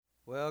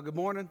Well, good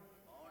morning.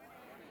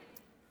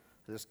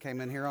 Just came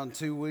in here on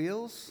two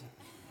wheels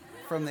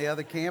from the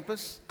other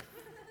campus.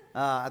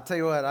 I tell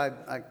you what,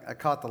 I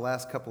caught the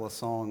last couple of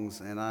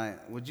songs, and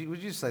would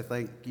you say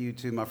thank you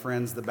to my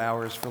friends, the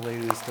Bowers, for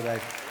leading us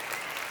today.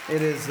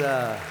 It is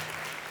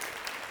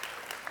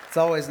it's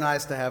always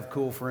nice to have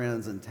cool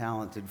friends and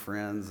talented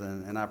friends,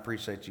 and I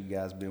appreciate you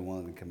guys being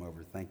willing to come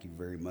over. Thank you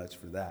very much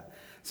for that.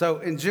 So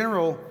in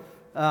general,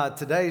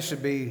 today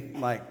should be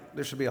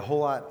there should be a whole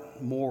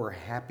lot more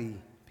happy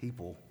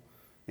people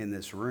in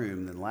this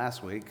room than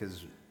last week,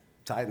 because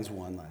Titans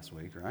won last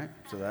week, right?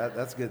 So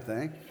that's a good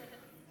thing.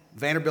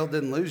 Vanderbilt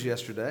didn't lose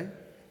yesterday.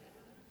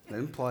 They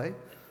didn't play.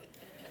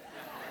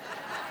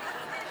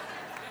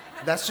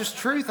 That's just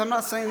truth. I'm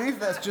not saying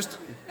anything. That's just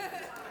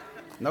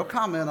no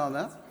comment on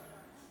that.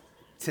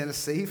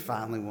 Tennessee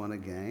finally won a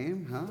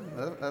game,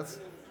 huh? That's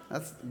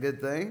a good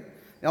thing.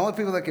 The only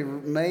people that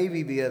could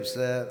maybe be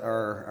upset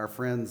are our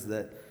friends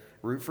that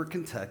root for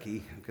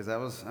Kentucky, because that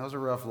was a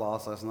rough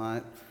loss last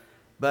night.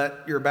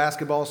 But you're a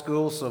basketball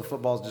school, so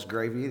football's just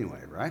gravy anyway,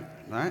 right?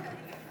 Right?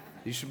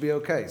 You should be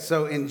okay.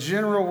 So in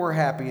general, we're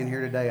happy in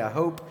here today. I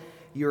hope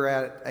you're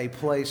at a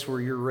place where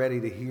you're ready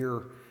to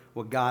hear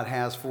what God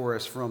has for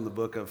us from the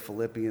book of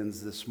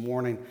Philippians this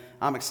morning.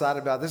 I'm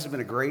excited about this. Has been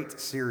a great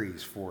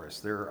series for us.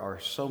 There are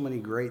so many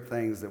great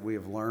things that we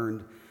have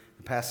learned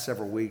the past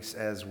several weeks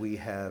as we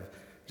have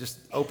just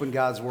opened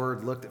God's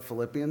Word, looked at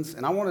Philippians.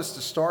 And I want us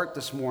to start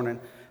this morning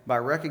by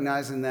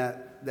recognizing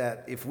that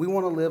if we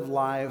want to live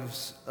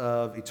lives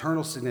of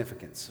eternal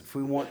significance, if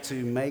we want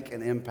to make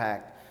an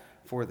impact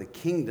for the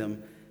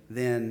kingdom,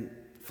 then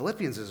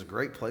Philippians is a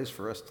great place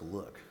for us to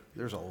look.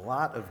 There's a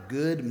lot of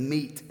good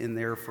meat in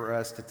there for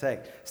us to take.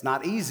 It's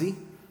not easy,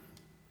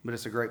 but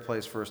it's a great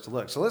place for us to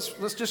look. So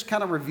let's just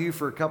kind of review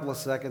for a couple of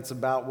seconds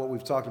about what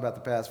we've talked about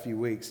the past few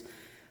weeks.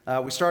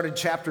 We started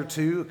chapter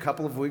 2 a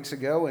couple of weeks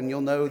ago, and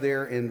you'll know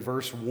there in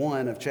verse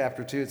 1 of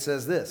chapter 2, it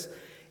says this: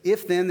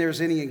 "If then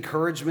there's any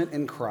encouragement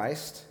in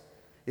Christ,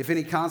 if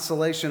any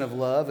consolation of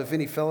love, if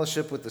any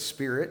fellowship with the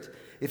Spirit,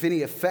 if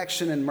any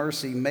affection and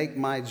mercy, make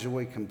my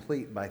joy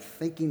complete by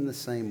thinking the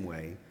same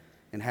way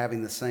and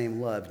having the same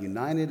love,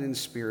 united in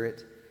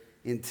spirit,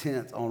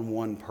 intent on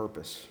one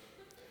purpose.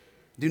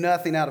 Do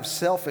nothing out of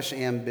selfish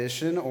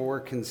ambition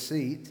or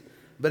conceit,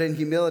 but in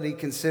humility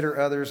consider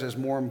others as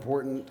more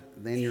important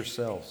than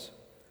yourselves.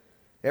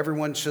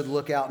 Everyone should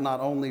look out not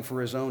only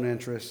for his own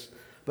interests,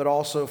 but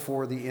also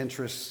for the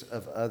interests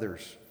of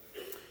others."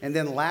 And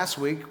then last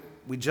week,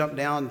 we jumped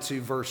down to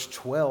verse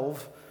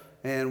 12,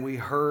 and we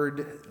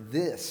heard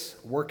this: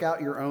 "Work out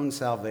your own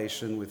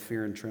salvation with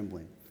fear and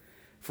trembling.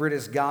 For it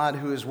is God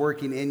who is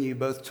working in you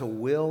both to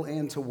will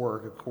and to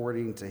work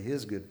according to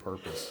his good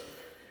purpose.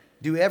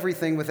 Do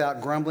everything without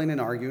grumbling and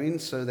arguing,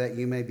 so that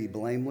you may be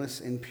blameless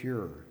and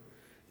pure,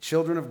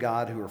 children of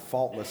God who are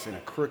faultless in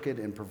a crooked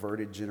and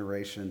perverted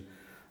generation,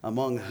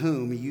 among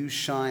whom you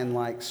shine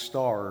like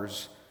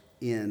stars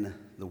in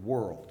the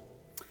world."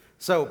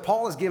 So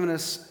Paul has given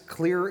us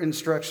clear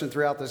instruction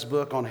throughout this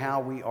book on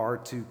how we are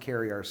to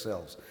carry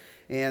ourselves.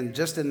 And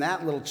just in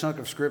that little chunk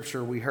of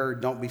scripture, we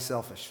heard, don't be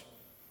selfish.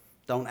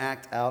 Don't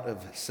act out of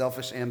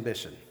selfish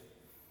ambition.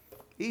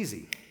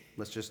 Easy.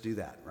 Let's just do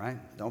that, right?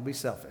 Don't be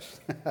selfish.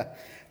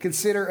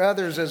 Consider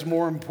others as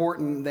more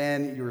important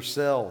than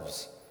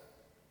yourselves.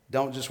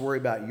 Don't just worry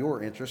about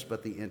your interest,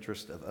 but the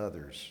interest of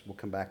others. We'll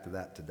come back to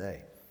that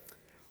today.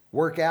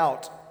 Work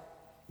out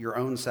your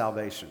own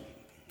salvation.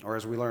 Or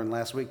as we learned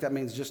last week, that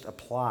means just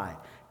apply.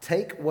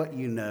 Take what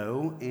you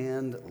know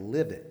and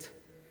live it.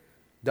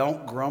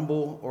 Don't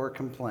grumble or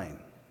complain.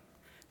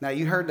 Now,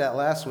 you heard that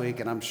last week,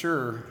 and I'm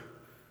sure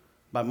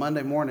by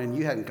Monday morning,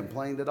 you hadn't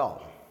complained at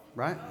all,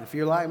 right? If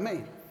you're like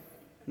me.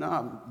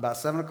 No, about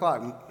 7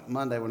 o'clock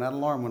Monday, when that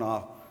alarm went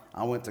off,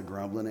 I went to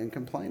grumbling and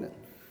complaining.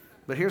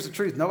 But here's the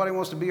truth. Nobody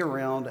wants to be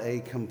around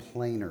a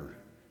complainer.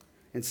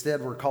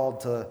 Instead, we're called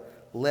to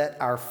let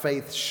our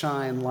faith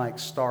shine like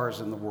stars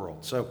in the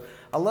world. So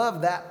I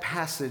love that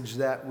passage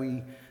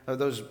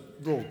those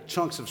little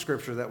chunks of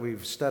scripture that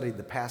we've studied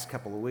the past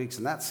couple of weeks,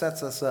 and that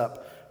sets us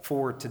up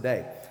for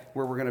today,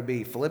 where we're going to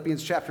be.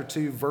 Philippians chapter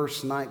 2,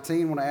 verse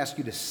 19. I want to ask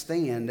you to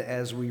stand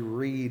as we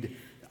read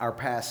our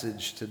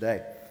passage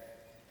today.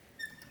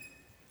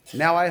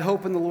 "Now I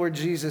hope in the Lord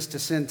Jesus to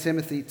send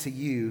Timothy to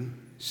you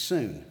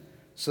soon,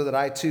 so that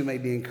I too may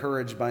be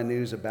encouraged by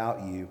news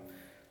about you.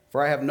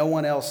 For I have no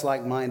one else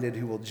like-minded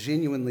who will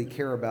genuinely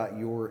care about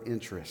your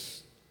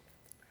interests.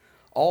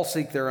 All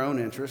seek their own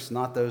interests,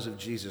 not those of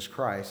Jesus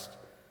Christ,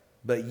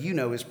 but you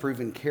know his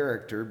proven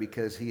character,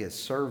 because he has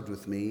served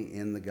with me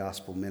in the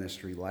gospel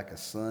ministry like a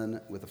son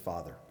with a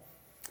father.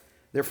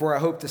 Therefore I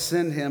hope to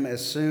send him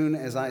as soon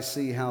as I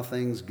see how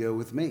things go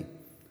with me.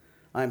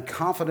 I am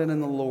confident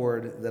in the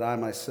Lord that I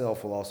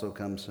myself will also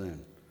come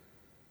soon.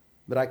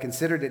 But I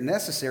considered it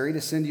necessary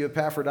to send you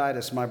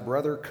Epaphroditus, my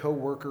brother,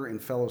 co-worker,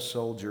 and fellow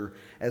soldier,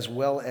 as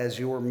well as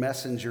your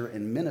messenger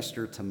and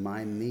minister to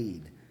my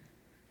need,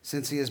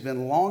 since he has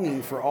been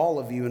longing for all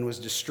of you and was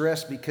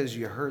distressed because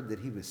you heard that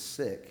he was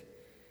sick.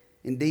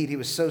 Indeed, he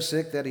was so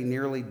sick that he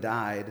nearly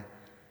died.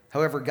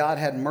 However, God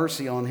had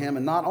mercy on him,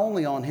 and not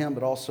only on him,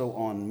 but also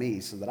on me,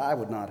 so that I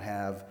would not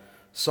have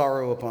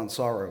sorrow upon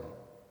sorrow.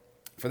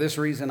 For this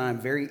reason, I am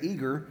very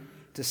eager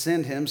to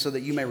send him, so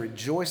that you may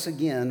rejoice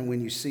again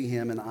when you see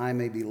him, and I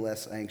may be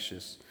less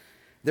anxious.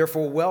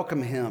 Therefore,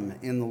 welcome him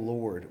in the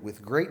Lord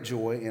with great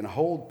joy, and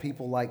hold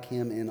people like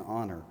him in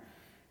honor,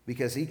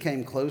 because he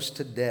came close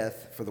to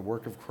death for the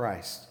work of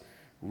Christ,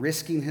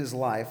 risking his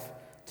life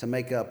to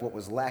make up what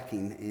was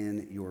lacking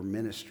in your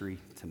ministry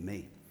to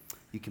me.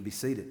 You can be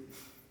seated.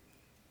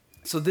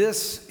 So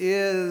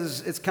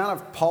it's kind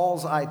of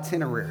Paul's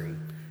itinerary.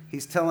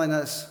 He's telling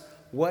us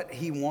what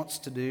he wants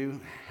to do,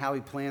 how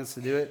he plans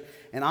to do it.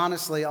 And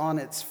honestly, on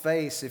its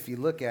face, if you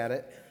look at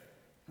it,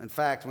 in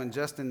fact, when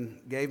Justin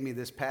gave me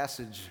this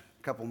passage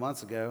a couple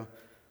months ago,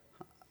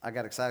 I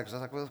got excited because I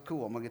was like, well,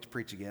 cool, I'm going to get to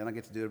preach again. I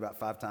get to do it about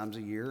 5 times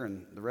a year,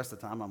 and the rest of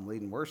the time I'm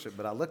leading worship.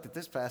 But I looked at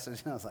this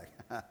passage, and I was like,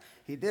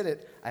 he did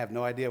it. I have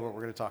no idea what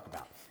we're going to talk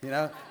about. You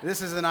know,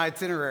 this is an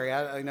itinerary.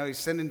 I know he's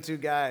sending 2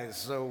 guys,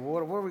 so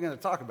what are we going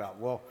to talk about?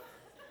 Well,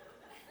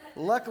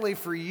 luckily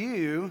for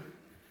you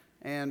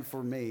and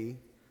for me,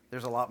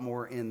 there's a lot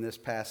more in this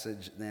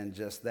passage than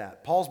just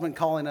that. Paul's been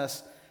calling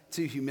us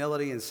to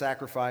humility and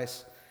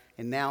sacrifice,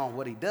 and now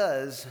what he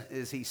does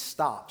is he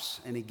stops,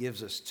 and he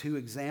gives us 2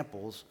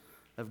 examples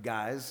of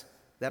guys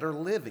that are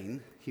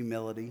living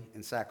humility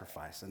and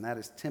sacrifice, and that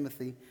is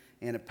Timothy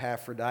and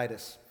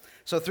Epaphroditus.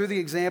 So through the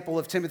example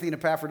of Timothy and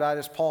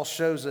Epaphroditus, Paul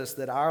shows us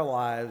that our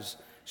lives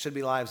should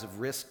be lives of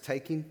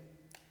risk-taking,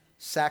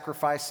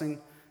 sacrificing,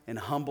 and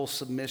humble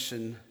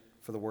submission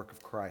for the work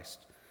of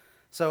Christ.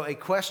 So a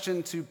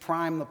question to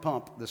prime the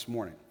pump this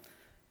morning.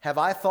 Have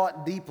I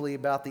thought deeply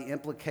about the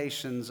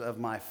implications of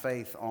my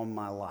faith on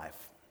my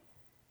life?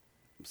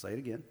 I'll say it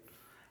again.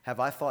 Have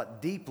I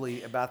thought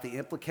deeply about the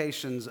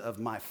implications of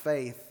my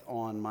faith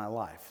on my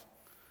life?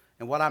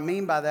 And what I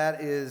mean by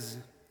that is,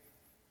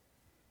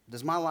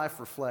 does my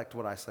life reflect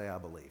what I say I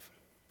believe?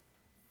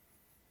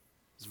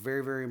 It's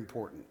very, very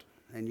important.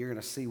 And you're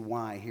going to see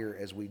why here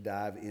as we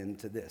dive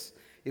into this.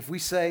 If we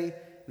say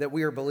that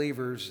we are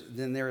believers,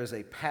 then there is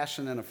a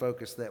passion and a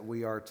focus that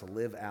we are to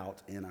live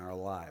out in our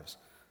lives.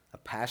 A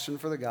passion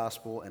for the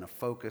gospel and a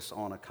focus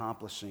on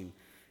accomplishing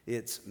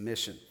its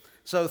mission.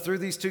 So through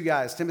these 2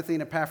 guys, Timothy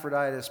and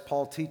Epaphroditus,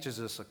 Paul teaches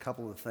us a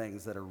couple of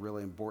things that are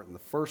really important.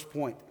 The first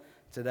point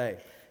today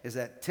is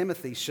that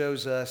Timothy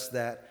shows us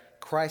that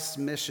Christ's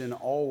mission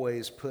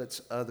always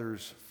puts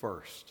others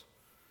first.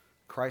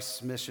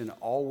 Christ's mission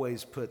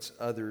always puts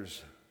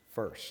others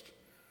first.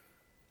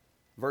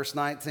 Verse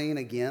 19,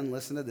 again,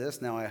 listen to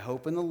this. Now I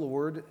hope in the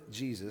Lord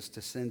Jesus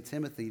to send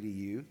Timothy to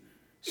you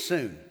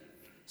soon,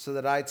 so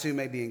that I too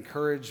may be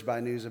encouraged by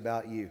news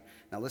about you.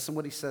 Now listen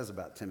what he says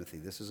about Timothy.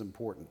 This is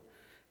important.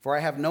 For I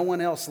have no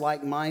one else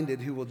like-minded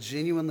who will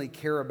genuinely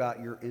care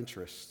about your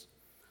interests.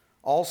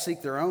 All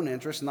seek their own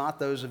interests, not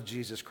those of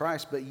Jesus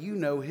Christ, but you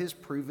know his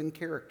proven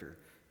character.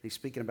 He's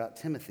speaking about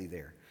Timothy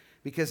there.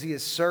 Because he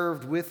has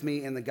served with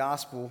me in the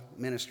gospel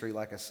ministry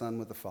like a son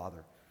with a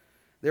father.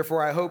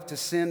 Therefore, I hope to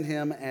send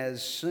him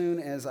as soon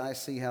as I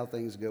see how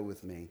things go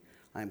with me.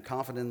 I am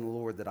confident in the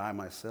Lord that I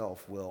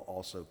myself will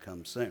also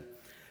come soon.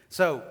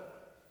 So,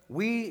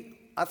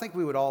 I think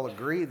we would all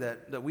agree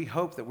that we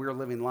hope that we're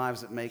living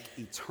lives that make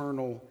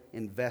eternal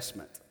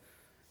investment.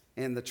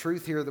 And the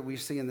truth here that we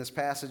see in this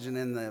passage and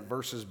in the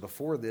verses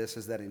before this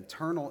is that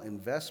eternal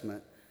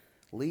investment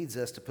leads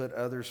us to put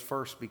others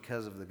first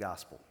because of the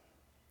gospel.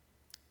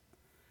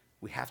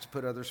 We have to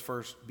put others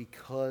first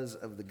because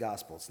of the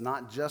gospel. It's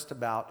not just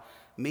about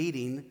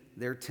meeting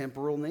their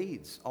temporal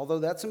needs, although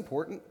that's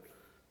important.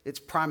 It's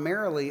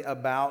primarily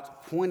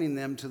about pointing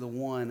them to the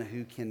one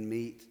who can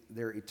meet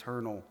their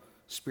eternal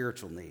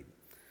spiritual need.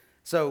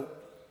 So,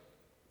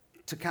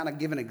 to kind of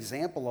give an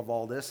example of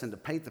all this and to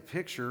paint the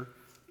picture,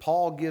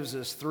 Paul gives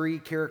us 3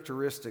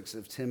 characteristics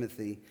of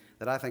Timothy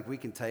that I think we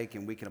can take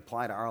and we can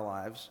apply to our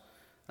lives.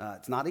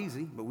 It's not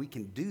easy, but we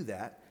can do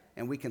that.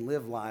 And we can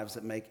live lives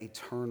that make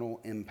eternal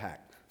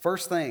impact.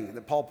 First thing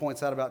that Paul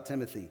points out about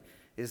Timothy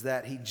is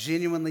that he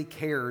genuinely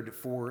cared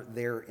for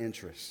their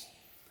interests.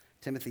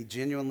 Timothy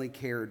genuinely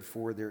cared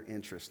for their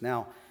interests.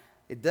 Now,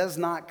 it does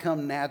not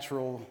come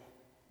natural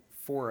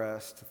for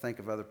us to think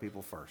of other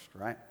people first,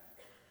 right?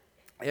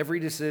 Every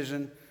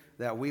decision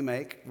that we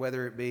make,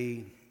 whether it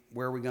be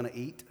where are we going to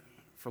eat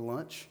for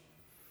lunch,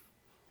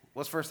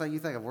 what's the first thing you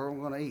think of? Where are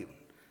we going to eat?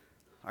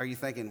 Are you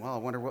thinking, well, I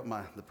wonder what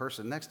the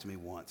person next to me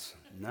wants?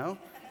 No.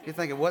 You're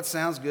thinking, what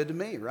sounds good to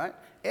me, right?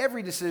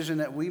 Every decision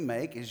that we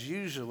make is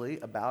usually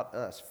about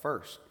us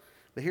first.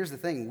 But here's the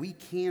thing. We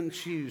can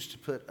choose to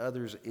put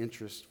others'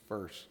 interests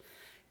first.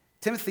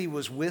 Timothy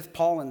was with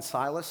Paul and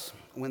Silas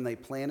when they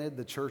planted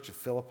the church of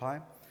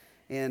Philippi.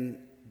 And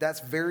that's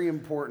very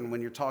important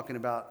when you're talking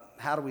about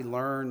how do we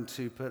learn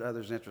to put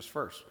others' interests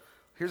first.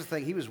 Here's the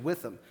thing. He was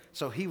with them.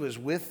 So he was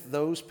with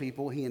those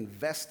people. He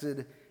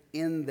invested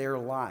in their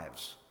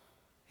lives.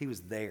 He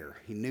was there.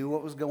 He knew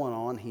what was going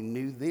on. He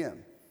knew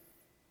them.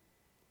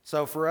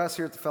 So for us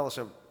here at the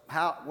fellowship,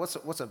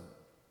 what's a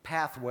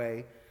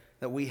pathway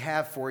that we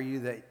have for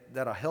you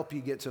that'll help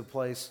you get to a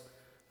place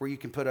where you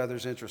can put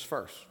others' interests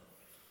first?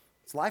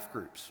 It's life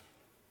groups.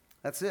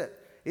 That's it.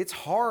 It's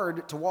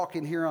hard to walk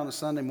in here on a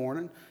Sunday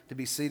morning, to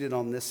be seated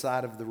on this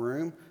side of the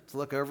room, to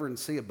look over and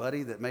see a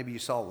buddy that maybe you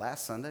saw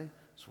last Sunday.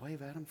 Just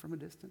wave at him from a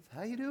distance.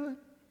 How you doing?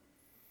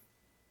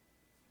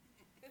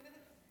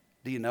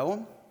 Do you know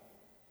him?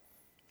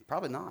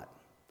 Probably not.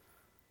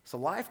 So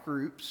life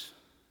groups,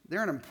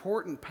 they're an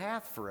important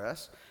path for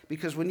us,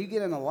 because when you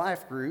get in a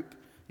life group,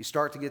 you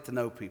start to get to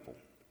know people.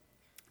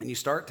 And you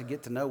start to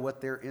get to know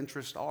what their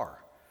interests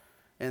are.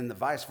 And the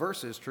vice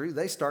versa is true.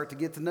 They start to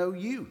get to know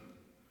you,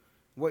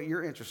 what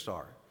your interests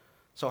are.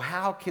 So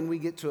how can we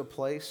get to a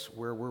place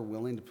where we're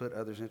willing to put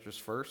others'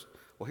 interests first?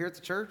 Well, here at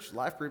the church,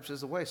 life groups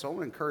is the way. So I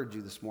want to encourage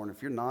you this morning,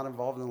 if you're not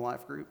involved in a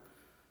life group,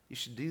 you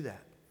should do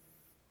that.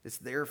 It's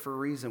there for a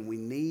reason. We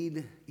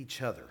need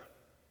each other.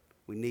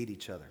 We need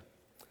each other.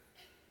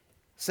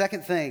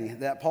 Second thing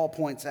that Paul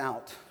points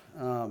out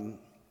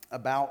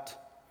about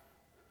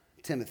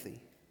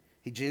Timothy,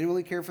 he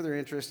genuinely cared for their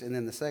interests, and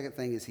then the second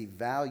thing is he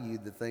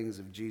valued the things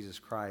of Jesus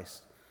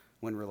Christ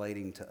when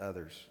relating to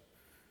others.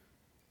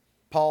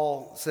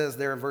 Paul says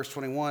there in verse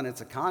 21,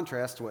 it's a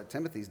contrast to what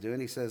Timothy's doing.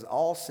 He says,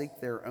 all seek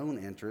their own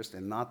interest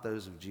and not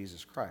those of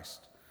Jesus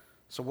Christ.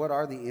 So what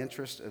are the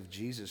interests of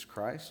Jesus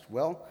Christ?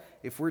 Well,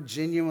 if we're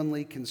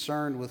genuinely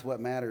concerned with what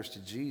matters to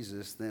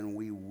Jesus, then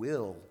we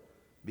will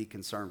be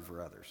concerned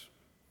for others.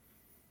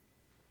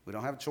 We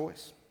don't have a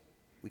choice.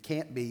 We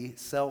can't be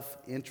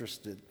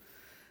self-interested.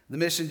 The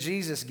mission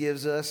Jesus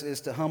gives us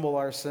is to humble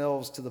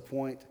ourselves to the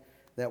point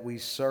that we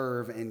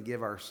serve and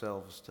give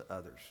ourselves to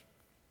others.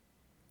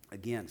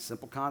 Again,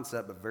 simple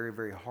concept, but very,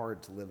 very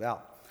hard to live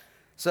out.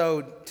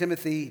 So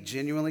Timothy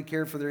genuinely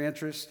cared for their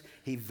interests.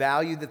 He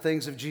valued the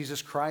things of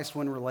Jesus Christ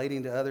when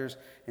relating to others.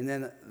 And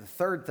then the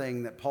third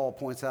thing that Paul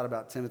points out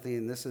about Timothy,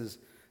 and this is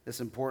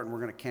important,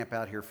 we're going to camp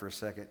out here for a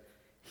second.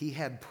 He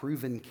had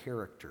proven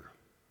character.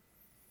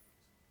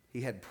 He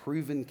had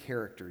proven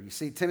character. You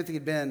see, Timothy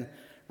had been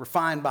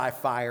refined by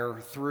fire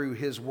through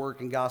his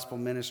work in gospel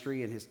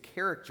ministry, and his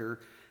character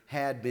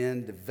had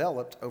been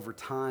developed over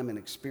time and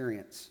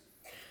experience.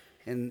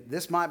 And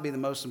this might be the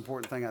most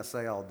important thing I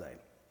say all day.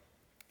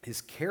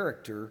 His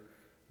character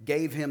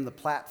gave him the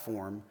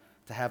platform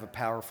to have a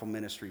powerful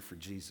ministry for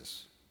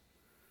Jesus.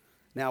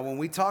 Now, when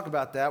we talk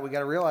about that, we got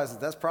to realize that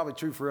that's probably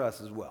true for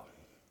us as well.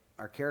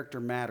 Our character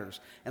matters.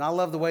 And I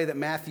love the way that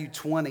Matthew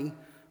 20,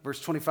 verse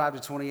 25 to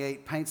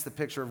 28, paints the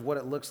picture of what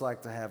it looks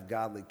like to have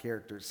godly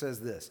character. It says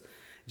this,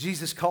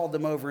 Jesus called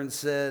them over and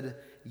said,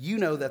 you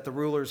know that the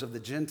rulers of the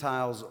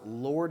Gentiles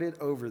lord it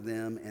over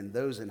them, and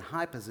those in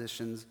high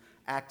positions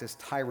act as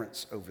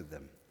tyrants over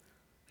them.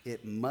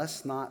 It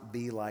must not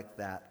be like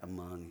that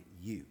among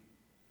you.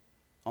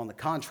 On the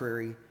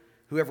contrary,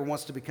 whoever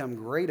wants to become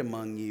great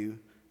among you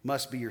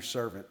must be your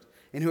servant,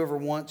 and whoever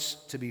wants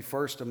to be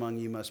first among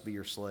you must be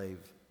your slave,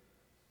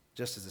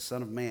 just as the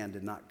Son of Man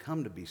did not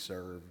come to be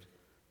served,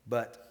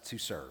 but to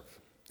serve,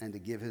 and to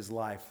give his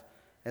life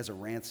as a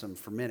ransom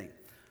for many.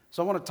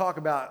 So I want to talk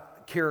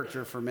about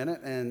character for a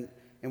minute, and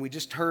we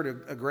just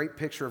heard a great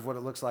picture of what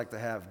it looks like to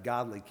have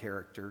godly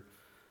character.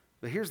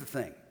 But here's the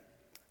thing.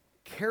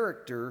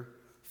 Character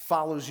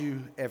follows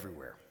you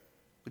everywhere.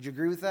 Would you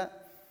agree with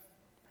that?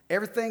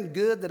 Everything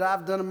good that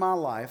I've done in my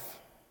life,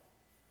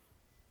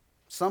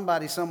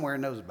 somebody somewhere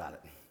knows about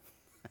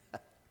it.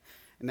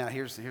 And now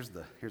here's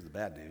the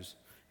bad news.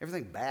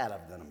 Everything bad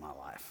I've done in my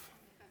life,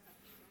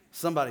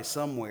 somebody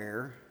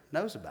somewhere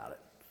knows about it.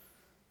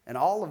 And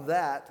all of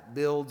that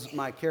builds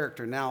my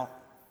character. Now,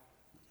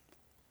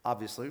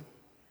 obviously,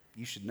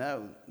 you should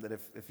know that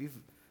if you've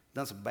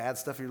done some bad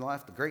stuff in your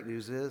life, the great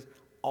news is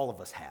all of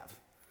us have.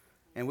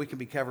 And we can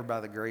be covered by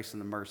the grace and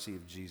the mercy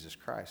of Jesus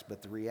Christ.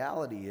 But the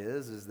reality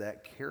is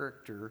that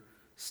character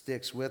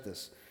sticks with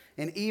us.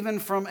 And even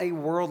from a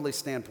worldly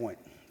standpoint,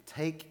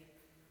 take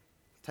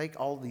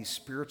all these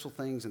spiritual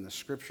things in the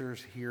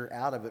scriptures here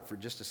out of it for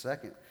just a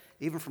second.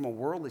 Even from a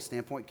worldly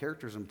standpoint,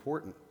 character is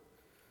important.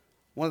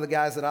 One of the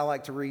guys that I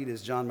like to read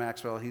is John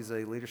Maxwell. He's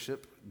a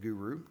leadership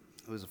guru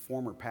who is a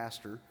former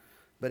pastor.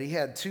 But he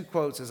had two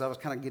quotes as I was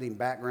kind of getting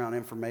background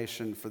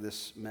information for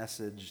this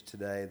message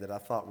today that I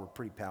thought were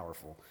pretty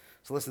powerful.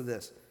 So listen to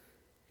this.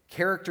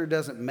 Character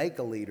doesn't make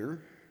a leader,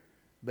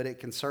 but it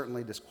can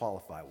certainly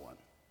disqualify one.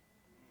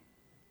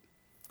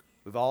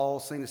 We've all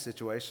seen a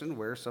situation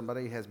where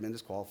somebody has been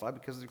disqualified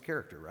because of their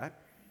character, right?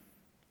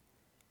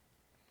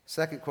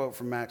 Second quote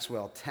from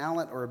Maxwell,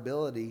 talent or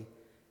ability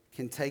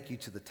can take you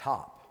to the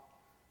top,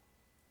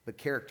 but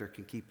character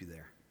can keep you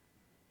there.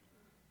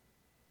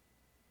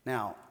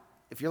 Now,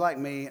 if you're like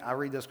me, I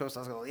read those quotes,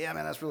 I go, yeah,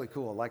 man, that's really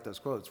cool. I like those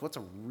quotes. What's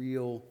a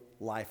real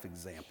life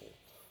example?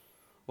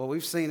 Well,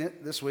 we've seen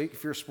it this week.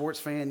 If you're a sports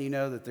fan, you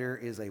know that there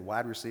is a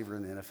wide receiver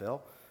in the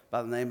NFL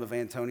by the name of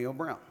Antonio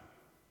Brown,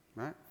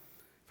 right?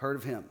 Heard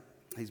of him.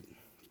 It's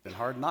been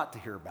hard not to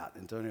hear about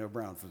Antonio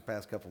Brown for the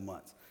past couple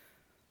months.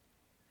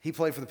 He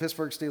played for the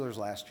Pittsburgh Steelers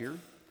last year.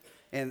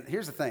 And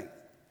here's the thing.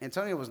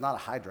 Antonio was not a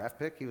high draft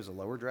pick. He was a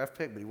lower draft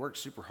pick, but he worked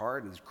super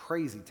hard and he's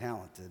crazy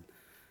talented.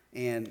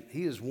 And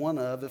he is one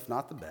of, if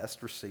not the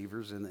best,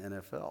 receivers in the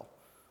NFL.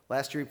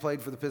 Last year he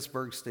played for the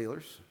Pittsburgh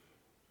Steelers.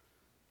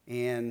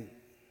 And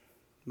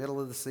Middle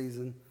of the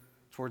season,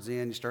 towards the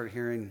end, you start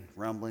hearing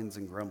rumblings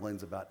and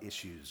grumblings about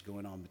issues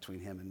going on between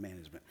him and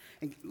management.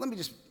 And let me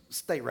just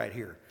state right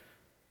here,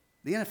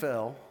 the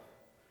NFL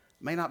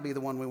may not be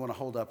the one we want to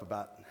hold up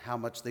about how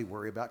much they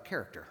worry about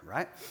character,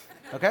 right?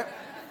 Okay?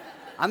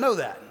 I know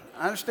that.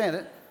 I understand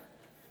it.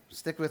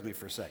 Stick with me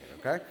for a second,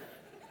 okay?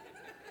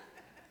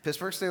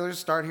 Pittsburgh Steelers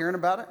start hearing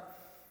about it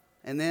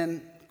and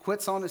then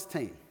quits on his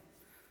team.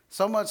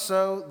 So much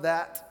so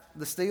that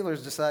the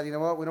Steelers decide, you know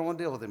what, we don't want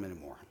to deal with him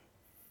anymore.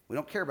 We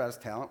don't care about his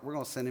talent. We're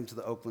going to send him to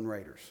the Oakland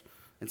Raiders.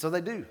 And so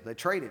they do. They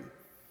trade him.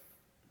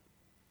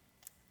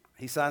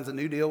 He signs a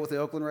new deal with the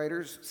Oakland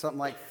Raiders, something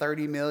like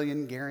 $30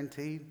 million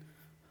guaranteed.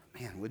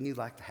 Man, wouldn't you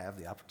like to have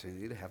the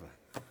opportunity to have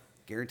a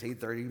guaranteed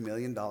 $30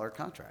 million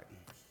contract?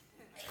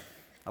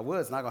 I would.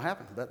 It's not going to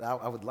happen, but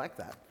I would like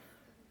that.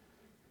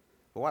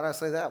 But why did I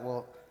say that?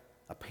 Well,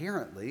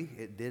 apparently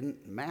it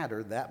didn't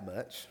matter that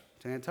much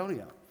to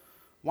Antonio.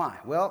 Why?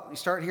 Well, you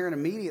start hearing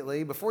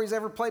immediately, before he's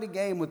ever played a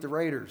game with the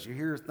Raiders, you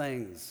hear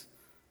things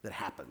that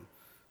happen.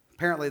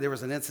 Apparently there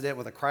was an incident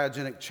with a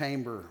cryogenic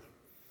chamber,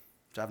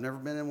 which I've never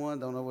been in one,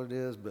 don't know what it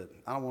is, but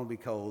I don't want to be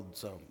cold,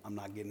 so I'm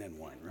not getting in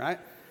one, right?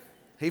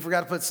 He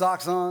forgot to put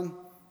socks on,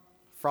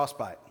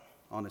 frostbite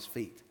on his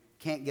feet.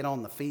 Can't get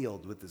on the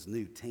field with his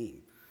new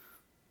team.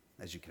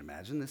 As you can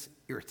imagine, this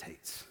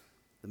irritates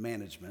the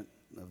management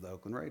of the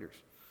Oakland Raiders.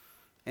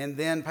 And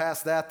then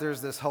past that,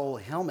 there's this whole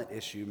helmet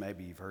issue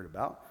maybe you've heard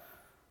about.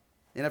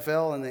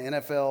 NFL and the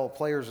NFL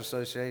Players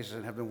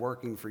Association have been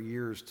working for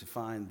years to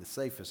find the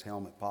safest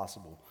helmet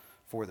possible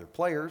for their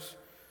players.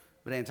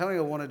 But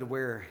Antonio wanted to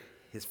wear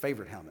his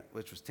favorite helmet,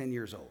 which was 10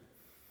 years old.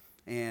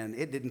 And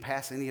it didn't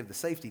pass any of the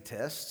safety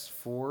tests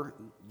for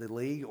the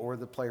league or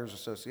the Players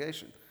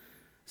Association.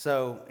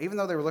 So even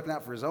though they were looking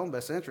out for his own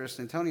best interest,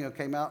 Antonio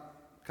came out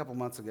a couple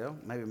months ago,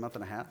 maybe a month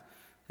and a half,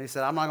 and he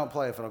said, I'm not going to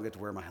play if I don't get to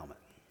wear my helmet.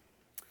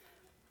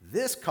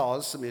 This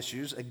caused some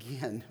issues,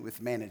 again,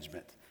 with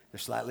management. They're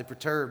slightly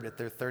perturbed at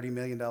their $30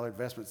 million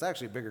investment. It's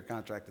actually a bigger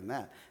contract than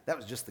that. That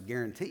was just the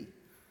guarantee.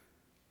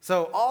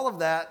 So all of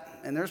that,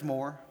 and there's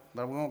more,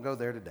 but we won't go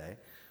there today.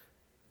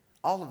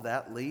 All of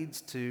that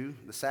leads to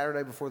the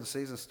Saturday before the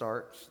season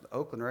starts, the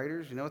Oakland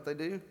Raiders, you know what they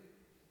do?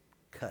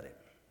 Cut it.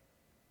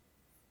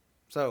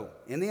 So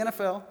in the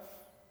NFL,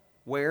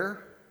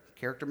 where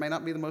character may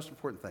not be the most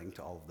important thing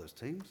to all of those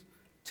teams,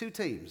 2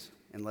 teams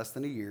in less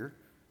than a year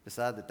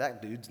decide that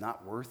that dude's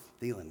not worth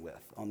dealing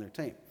with on their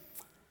team.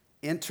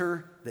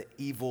 Enter the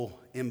evil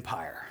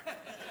empire.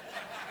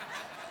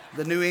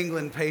 The New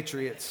England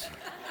Patriots.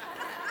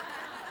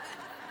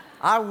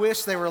 I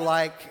wish they were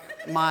like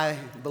my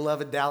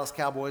beloved Dallas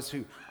Cowboys,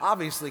 who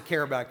obviously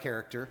care about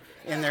character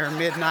in their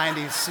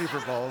mid-90s Super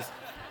Bowls.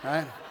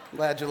 Right?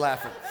 Glad you're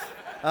laughing.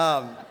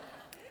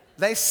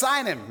 They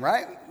sign him,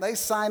 right? They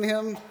sign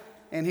him,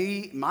 and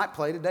he might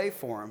play today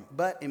for him.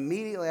 But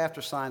immediately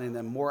after signing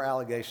them, more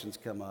allegations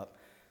come up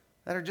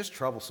that are just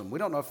troublesome. We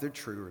don't know if they're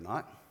true or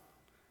not,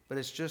 but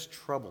it's just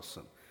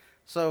troublesome.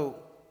 So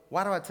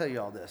why do I tell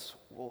you all this?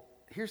 Well,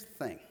 here's the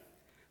thing.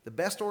 The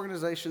best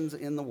organizations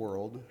in the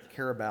world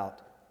care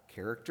about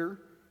character,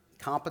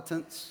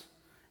 competence,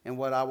 and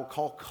what I will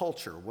call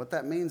culture. What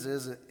that means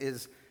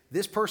is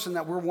this person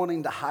that we're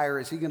wanting to hire,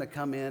 is he going to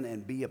come in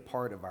and be a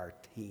part of our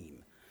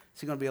team?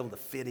 Is he going to be able to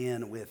fit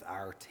in with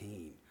our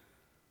team?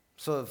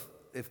 So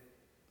if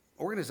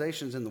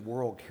organizations in the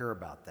world care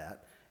about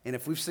that, and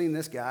if we've seen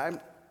this guy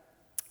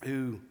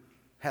who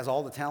has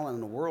all the talent in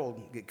the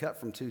world get cut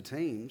from 2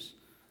 teams,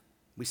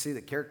 we see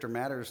that character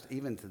matters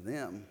even to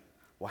them.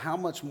 Well, how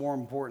much more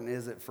important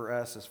is it for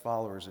us as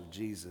followers of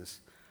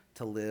Jesus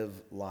to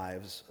live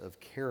lives of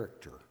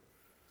character?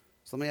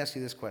 So let me ask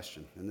you this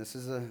question, and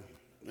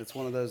it's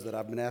one of those that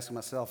I've been asking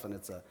myself, and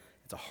it's a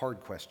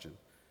hard question.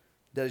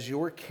 Does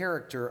your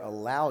character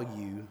allow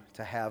you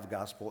to have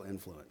gospel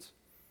influence?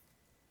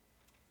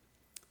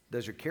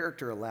 Does your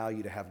character allow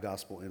you to have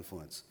gospel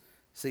influence?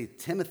 See,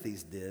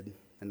 Timothy's did,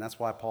 and that's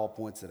why Paul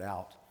points it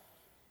out.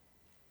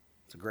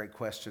 It's a great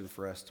question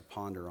for us to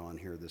ponder on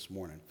here this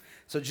morning.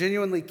 So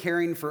genuinely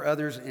caring for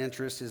others'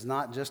 interests is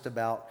not just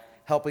about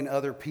helping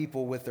other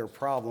people with their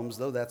problems,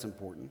 though that's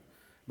important,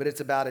 but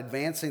it's about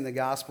advancing the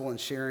gospel and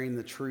sharing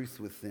the truth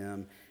with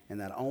them, and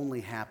that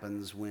only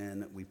happens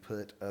when we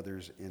put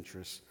others'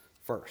 interests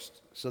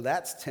first. So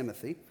that's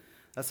Timothy.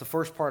 That's the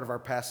first part of our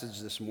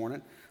passage this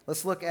morning.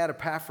 Let's look at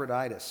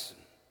Epaphroditus.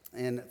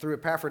 And through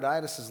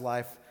Epaphroditus'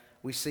 life,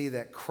 we see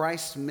that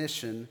Christ's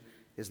mission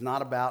is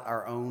not about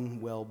our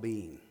own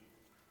well-being.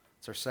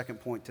 It's our second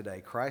point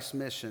today. Christ's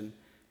mission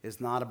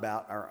is not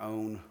about our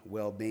own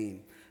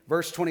well-being.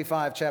 Verse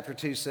 25, chapter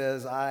 2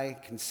 says, I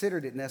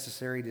considered it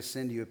necessary to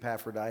send you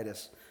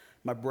Epaphroditus,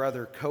 my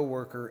brother,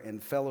 co-worker,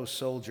 and fellow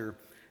soldier,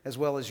 as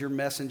well as your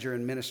messenger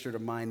and minister to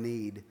my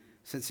need,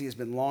 since he has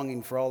been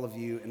longing for all of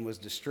you and was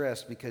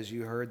distressed because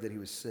you heard that he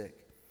was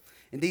sick.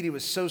 Indeed, he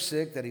was so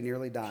sick that he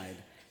nearly died.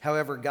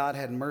 However, God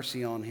had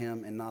mercy on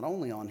him, and not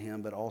only on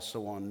him, but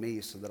also on me,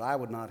 so that I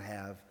would not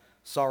have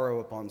sorrow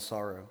upon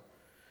sorrow.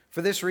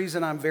 For this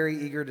reason, I'm very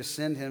eager to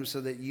send him,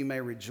 so that you may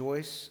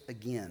rejoice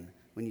again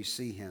when you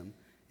see him,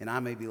 and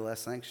I may be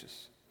less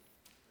anxious.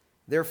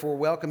 Therefore,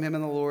 welcome him in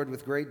the Lord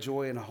with great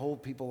joy and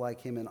hold people like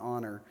him in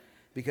honor,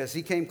 because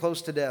he came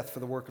close to death for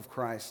the work of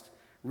Christ,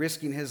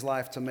 risking his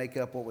life to make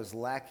up what was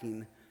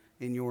lacking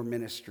in your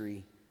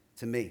ministry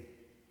to me.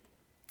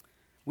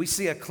 We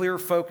see a clear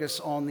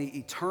focus on the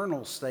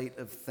eternal state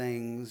of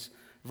things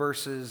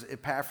versus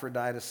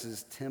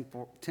Epaphroditus'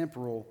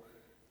 temporal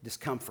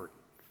discomfort.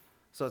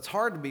 So it's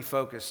hard to be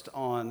focused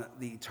on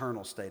the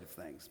eternal state of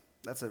things.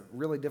 That's a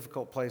really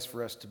difficult place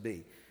for us to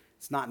be.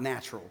 It's not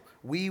natural.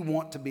 We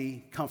want to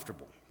be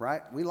comfortable,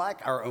 right? We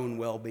like our own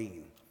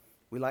well-being.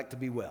 We like to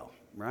be well,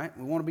 right?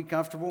 We want to be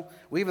comfortable.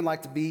 We even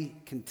like to be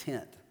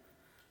content.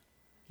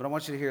 But I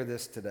want you to hear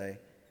this today.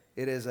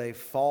 It is a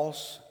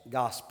false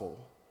gospel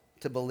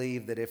to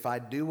believe that if I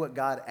do what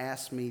God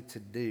asks me to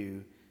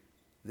do,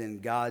 then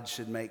God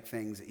should make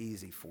things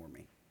easy for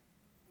me.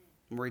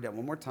 I'm going to read that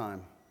one more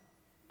time.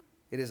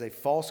 It is a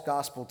false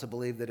gospel to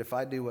believe that if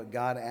I do what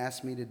God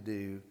asks me to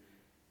do,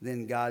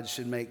 then God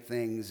should make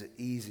things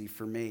easy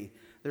for me.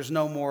 There's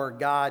no more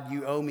God,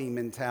 you owe me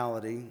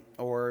mentality,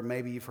 or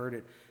maybe you've heard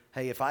it,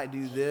 hey, if I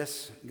do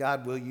this,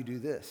 God, will you do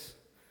this?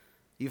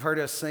 You've heard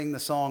us sing the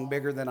song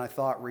Bigger Than I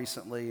Thought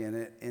recently, and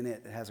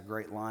it has a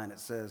great line.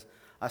 It says,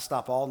 I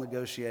stop all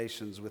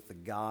negotiations with the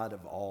God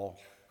of all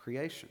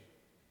creation.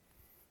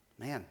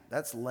 Man,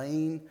 that's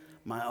laying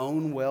my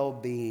own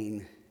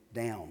well-being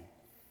down.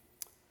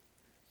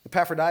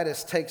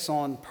 Epaphroditus takes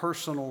on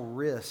personal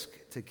risk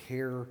to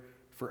care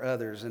for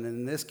others, and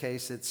in this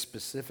case, it's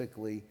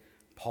specifically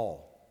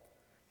Paul.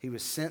 He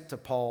was sent to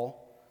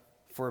Paul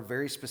for a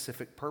very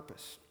specific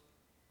purpose,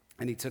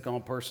 and he took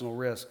on personal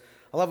risk.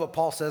 I love what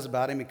Paul says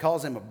about him. He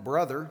calls him a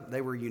brother.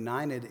 They were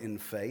united in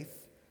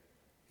faith.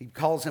 He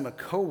calls him a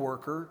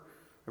co-worker.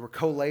 They were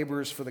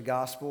co-laborers for the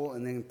gospel,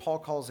 and then Paul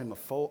calls him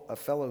a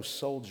fellow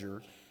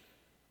soldier.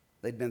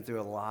 They'd been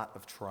through a lot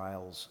of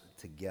trials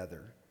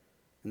together.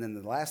 And then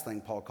the last thing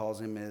Paul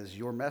calls him is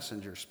your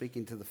messenger,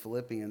 speaking to the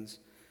Philippians,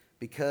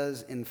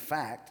 because, in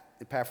fact,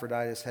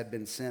 Epaphroditus had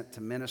been sent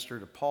to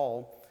minister to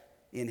Paul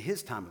in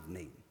his time of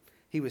need.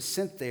 He was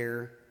sent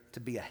there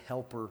to be a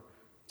helper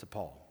to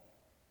Paul.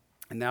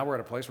 And now we're at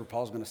a place where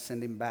Paul's going to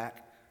send him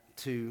back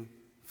to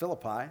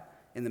Philippi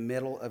in the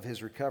middle of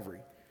his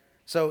recovery.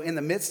 So in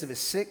the midst of his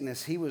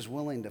sickness, he was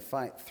willing to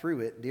fight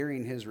through it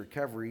during his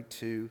recovery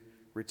to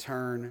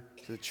return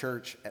to the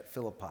church at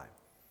Philippi.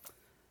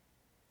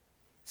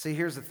 See,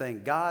 here's the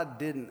thing. God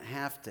didn't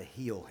have to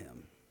heal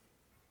him.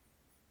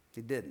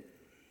 He didn't,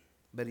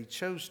 but he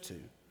chose to.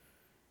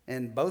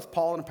 And both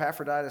Paul and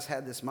Epaphroditus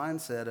had this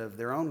mindset of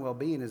their own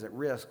well-being is at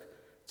risk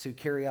to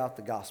carry out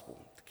the gospel,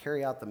 to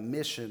carry out the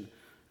mission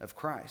of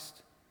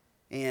Christ.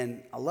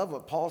 And I love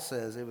what Paul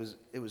says. It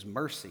was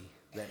mercy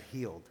that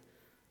healed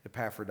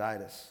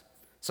Epaphroditus.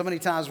 So many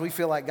times we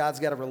feel like God's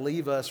got to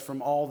relieve us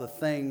from all the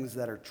things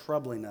that are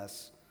troubling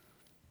us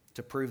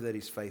to prove that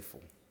he's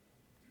faithful.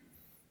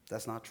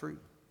 That's not true.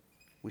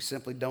 We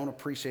simply don't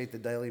appreciate the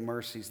daily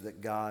mercies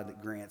that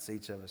God grants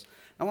each of us.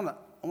 I want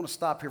to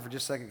stop here for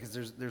just a second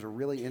because there's a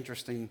really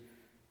interesting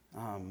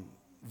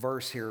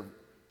verse here.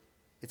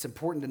 It's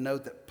important to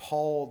note that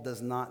Paul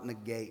does not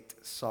negate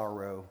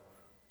sorrow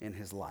in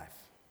his life.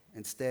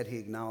 Instead, he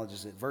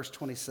acknowledges it. Verse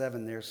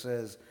 27 there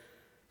says,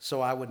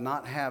 so I would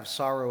not have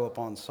sorrow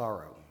upon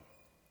sorrow.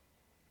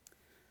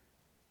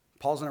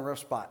 Paul's in a rough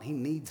spot. He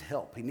needs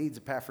help. He needs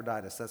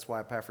Epaphroditus. That's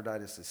why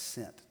Epaphroditus is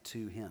sent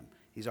to him.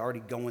 He's already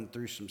going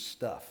through some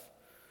stuff.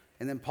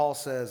 And then Paul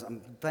says, I'm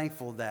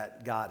thankful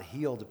that God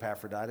healed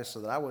Epaphroditus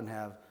so that I wouldn't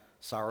have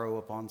sorrow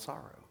upon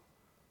sorrow,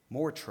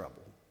 more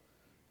trouble.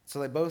 So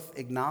they both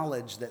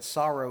acknowledge that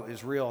sorrow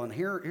is real. And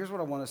here's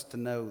what I want us to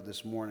know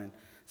this morning.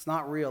 It's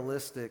not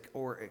realistic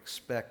or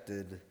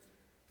expected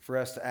for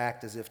us to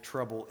act as if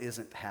trouble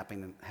isn't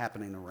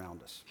happening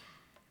around us.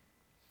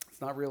 It's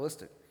not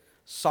realistic.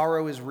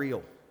 Sorrow is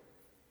real.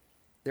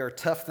 There are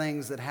tough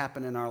things that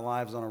happen in our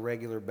lives on a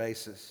regular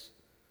basis.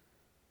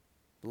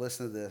 But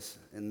listen to this,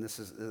 and this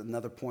is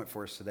another point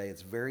for us today.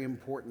 It's very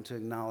important to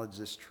acknowledge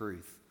this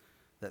truth,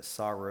 that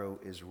sorrow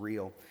is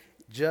real.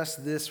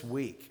 Just this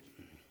week,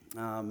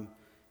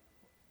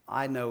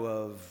 I know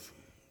of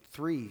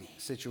 3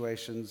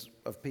 situations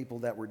of people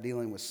that were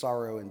dealing with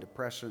sorrow and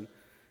depression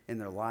in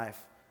their life,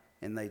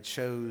 and they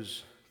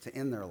chose to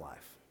end their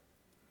life.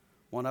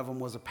 One of them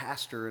was a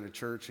pastor at a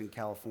church in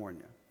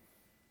California.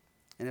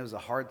 And it was a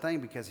hard thing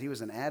because he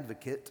was an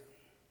advocate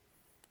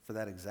for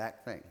that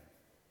exact thing.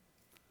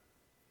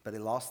 But he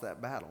lost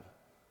that battle.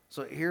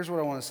 So here's what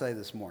I want to say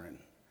this morning.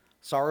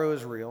 Sorrow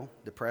is real.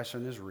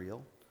 Depression is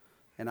real.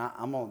 And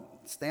I'm going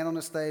to stand on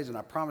the stage, and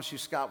I promise you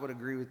Scott would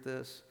agree with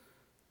this.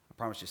 I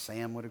promise you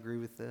Sam would agree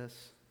with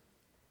this.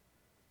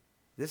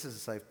 This is a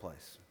safe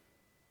place.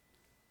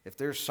 If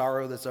there's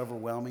sorrow that's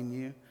overwhelming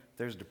you, if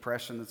there's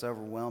depression that's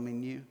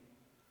overwhelming you,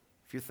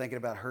 if you're thinking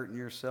about hurting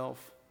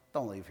yourself,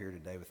 don't leave here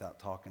today without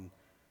talking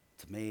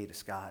to me, to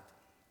Scott,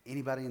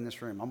 anybody in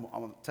this room. I'm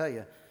going to tell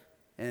you,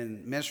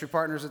 and ministry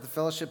partners at the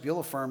fellowship,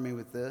 you'll affirm me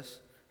with this.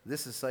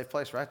 This is a safe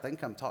place, right? They can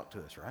come talk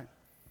to us, right?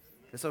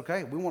 It's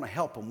okay. We want to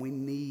help them. We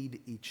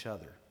need each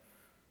other.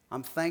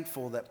 I'm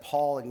thankful that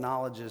Paul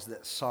acknowledges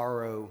that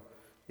sorrow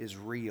is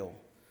real.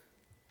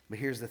 But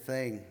here's the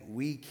thing,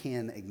 we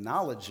can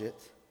acknowledge it,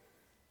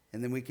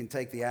 and then we can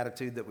take the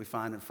attitude that we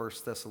find in 1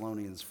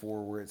 Thessalonians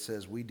 4 where it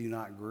says, we do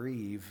not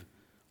grieve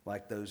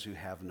like those who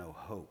have no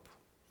hope.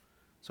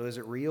 So is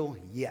it real?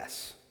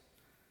 Yes.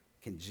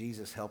 Can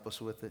Jesus help us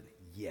with it?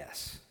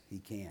 Yes, he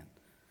can.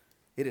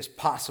 It is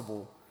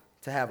possible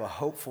to have a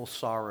hopeful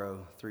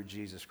sorrow through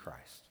Jesus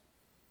Christ.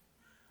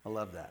 I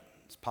love that.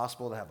 It's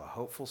possible to have a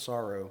hopeful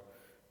sorrow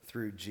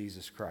through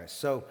Jesus Christ.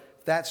 So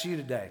if that's you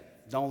today,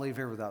 don't leave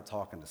here without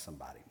talking to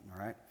somebody,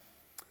 all right?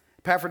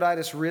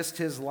 Epaphroditus risked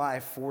his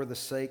life for the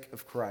sake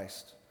of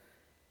Christ.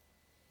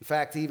 In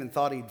fact, he even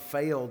thought he'd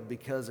failed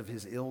because of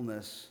his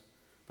illness.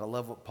 But I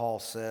love what Paul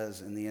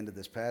says in the end of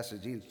this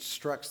passage. He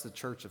instructs the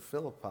church of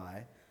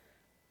Philippi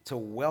to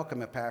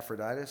welcome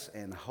Epaphroditus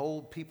and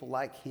hold people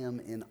like him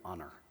in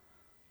honor.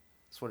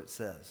 That's what it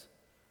says.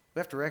 We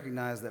have to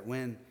recognize that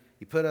when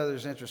you put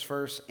others' interests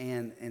first,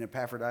 and in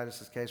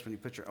Epaphroditus' case, when you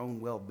put your own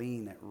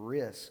well-being at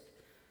risk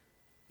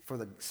for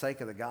the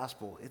sake of the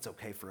gospel, it's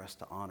okay for us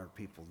to honor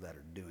people that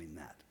are doing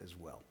that as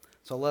well.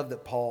 So I love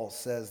that Paul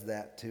says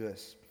that to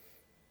us.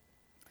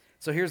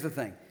 So here's the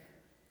thing.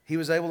 He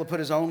was able to put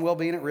his own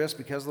well-being at risk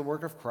because of the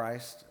work of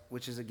Christ,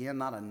 which is, again,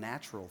 not a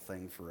natural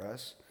thing for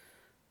us.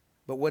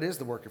 But what is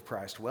the work of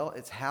Christ? Well,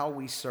 it's how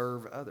we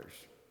serve others.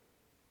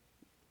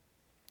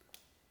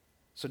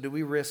 So do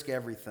we risk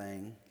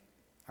everything,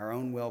 our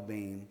own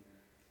well-being,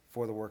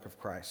 for the work of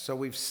Christ? So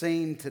we've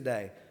seen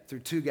today through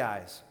two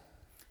guys,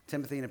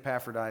 Timothy and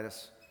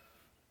Epaphroditus,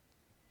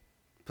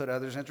 put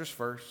others' interests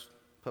first,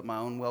 put my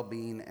own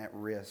well-being at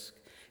risk.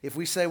 If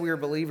we say we are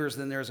believers,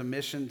 then there's a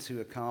mission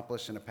to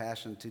accomplish and a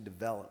passion to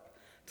develop,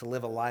 to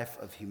live a life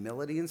of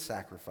humility and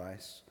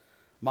sacrifice,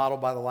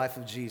 modeled by the life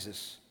of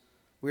Jesus.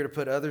 We are to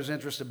put others'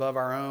 interests above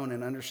our own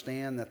and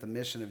understand that the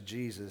mission of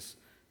Jesus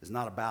is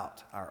not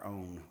about our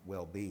own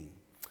well-being.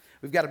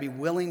 We've got to be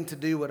willing to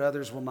do what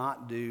others will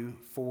not do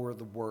for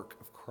the work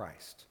of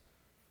Christ.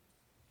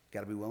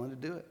 Got to be willing to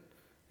do it.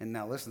 And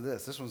now listen to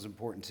this. This one's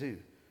important too.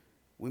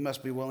 We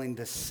must be willing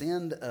to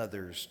send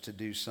others to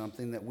do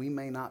something that we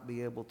may not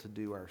be able to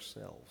do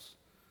ourselves.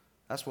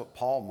 That's what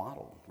Paul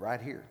modeled right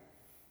here.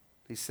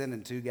 He's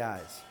sending two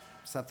guys,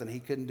 something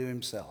he couldn't do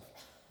himself,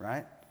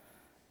 right?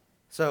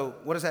 So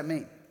what does that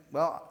mean?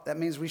 Well, that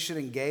means we should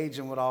engage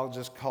in what I'll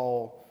just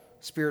call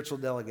spiritual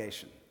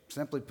delegation.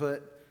 Simply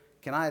put,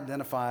 can I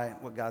identify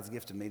what God's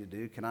gifted me to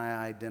do? Can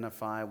I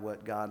identify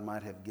what God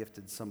might have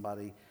gifted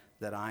somebody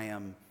that I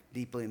am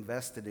deeply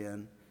invested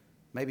in?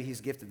 Maybe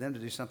he's gifted them to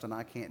do something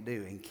I can't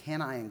do. And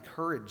can I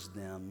encourage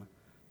them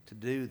to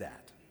do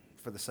that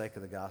for the sake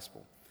of the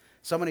gospel?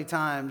 So many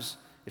times,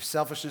 if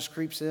selfishness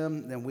creeps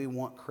in, then we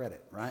want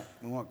credit, right?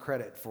 We want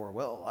credit for,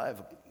 well,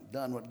 I've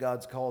done what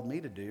God's called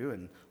me to do,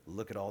 and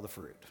look at all the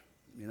fruit.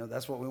 You know,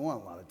 that's what we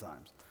want a lot of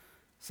times.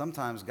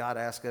 Sometimes God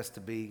asks us to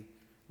be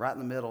right in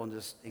the middle and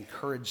just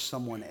encourage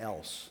someone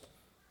else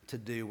to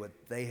do what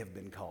they have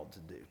been called to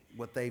do,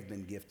 what they've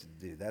been gifted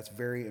to do. That's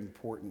very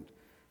important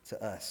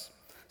to us.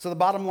 So the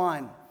bottom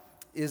line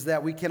is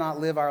that we cannot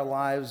live our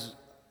lives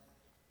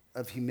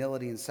of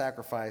humility and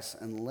sacrifice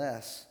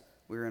unless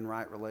we're in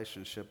right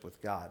relationship with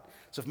God.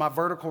 So if my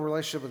vertical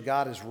relationship with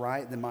God is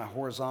right, then my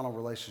horizontal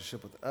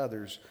relationship with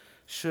others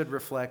should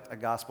reflect a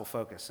gospel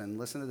focus. And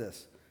listen to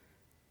this.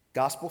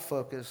 Gospel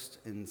focused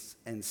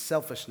and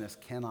selfishness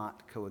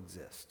cannot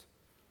coexist.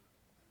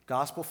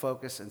 Gospel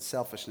focus and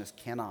selfishness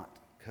cannot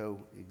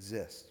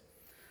coexist.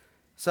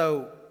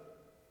 So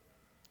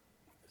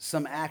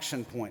some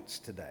action points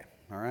today.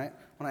 All right?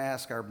 I want to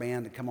ask our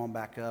band to come on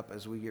back up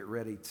as we get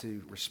ready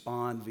to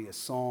respond via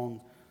song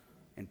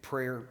and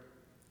prayer.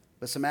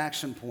 But some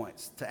action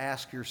points to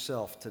ask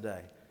yourself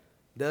today.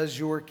 Does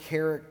your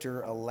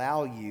character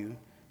allow you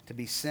to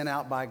be sent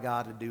out by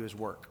God to do his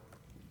work?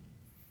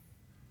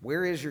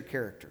 Where is your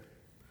character?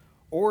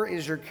 Or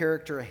is your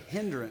character a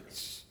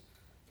hindrance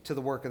to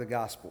the work of the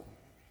gospel?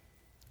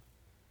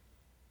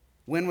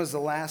 When was the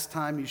last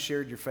time you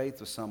shared your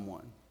faith with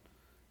someone?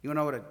 You want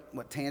to know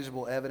what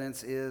tangible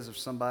evidence is of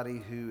somebody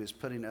who is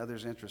putting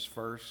others' interests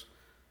first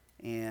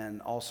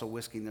and also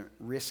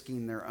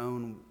risking their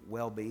own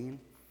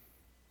well-being?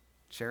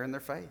 Sharing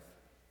their faith.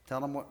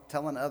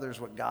 Telling others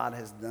what God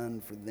has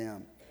done for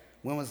them.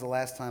 When was the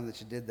last time that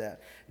you did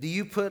that? Do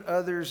you put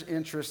others'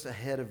 interests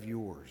ahead of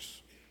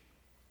yours?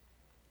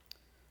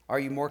 Are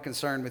you more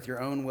concerned with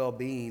your own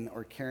well-being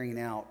or carrying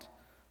out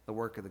the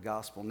work of the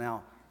gospel?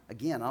 Now,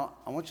 again, I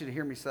want you to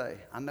hear me say,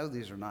 I know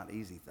these are not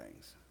easy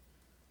things.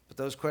 But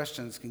those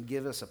questions can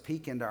give us a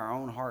peek into our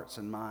own hearts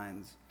and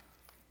minds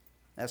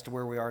as to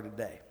where we are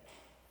today.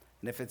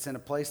 And if it's in a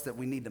place that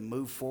we need to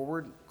move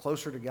forward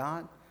closer to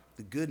God,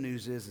 the good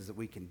news is that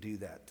we can do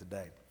that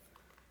today.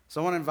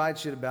 So I want to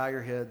invite you to bow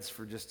your heads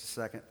for just a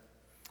second.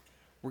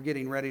 We're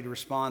getting ready to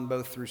respond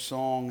both through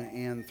song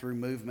and through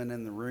movement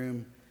in the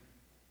room.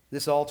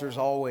 This altar is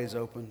always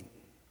open.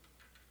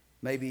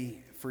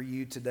 Maybe for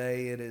you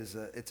today it's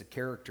a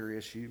character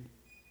issue,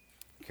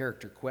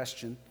 character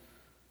question.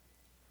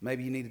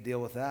 Maybe you need to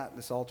deal with that.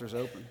 This altar's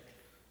open.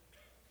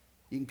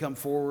 You can come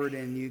forward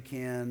and you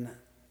can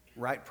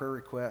write prayer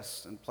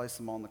requests and place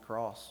them on the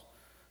cross.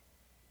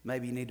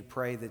 Maybe you need to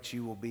pray that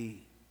you will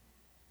be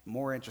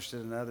more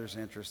interested in others'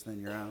 interests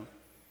than your own.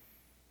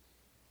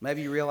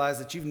 Maybe you realize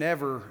that you've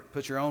never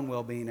put your own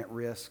well-being at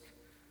risk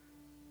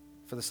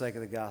for the sake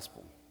of the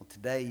gospel. Well,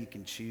 today you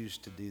can choose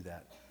to do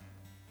that.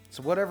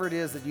 So whatever it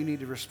is that you need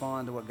to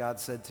respond to what God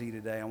said to you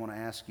today, I want to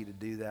ask you to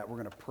do that. We're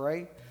going to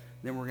pray,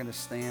 then we're going to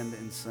stand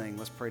and sing.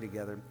 Let's pray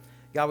together.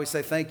 God, we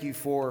say thank you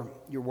for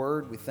your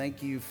word. We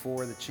thank you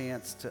for the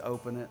chance to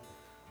open it.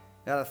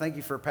 God, I thank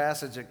you for a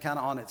passage that kind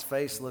of on its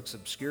face looks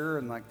obscure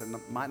and like there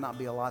might not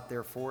be a lot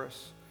there for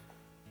us.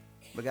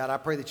 But God, I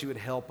pray that you would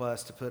help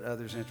us to put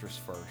others' interests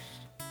first.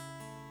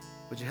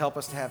 Would you help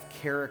us to have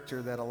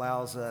character that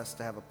allows us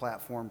to have a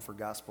platform for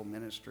gospel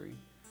ministry?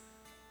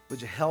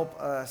 Would you help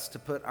us to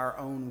put our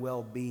own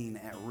well-being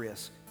at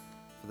risk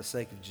for the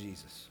sake of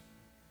Jesus?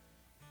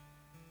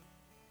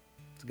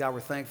 So God,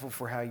 we're thankful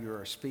for how you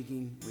are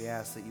speaking. We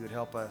ask that you would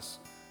help us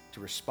to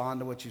respond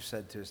to what you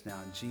said to us now.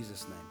 In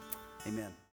Jesus' name, amen.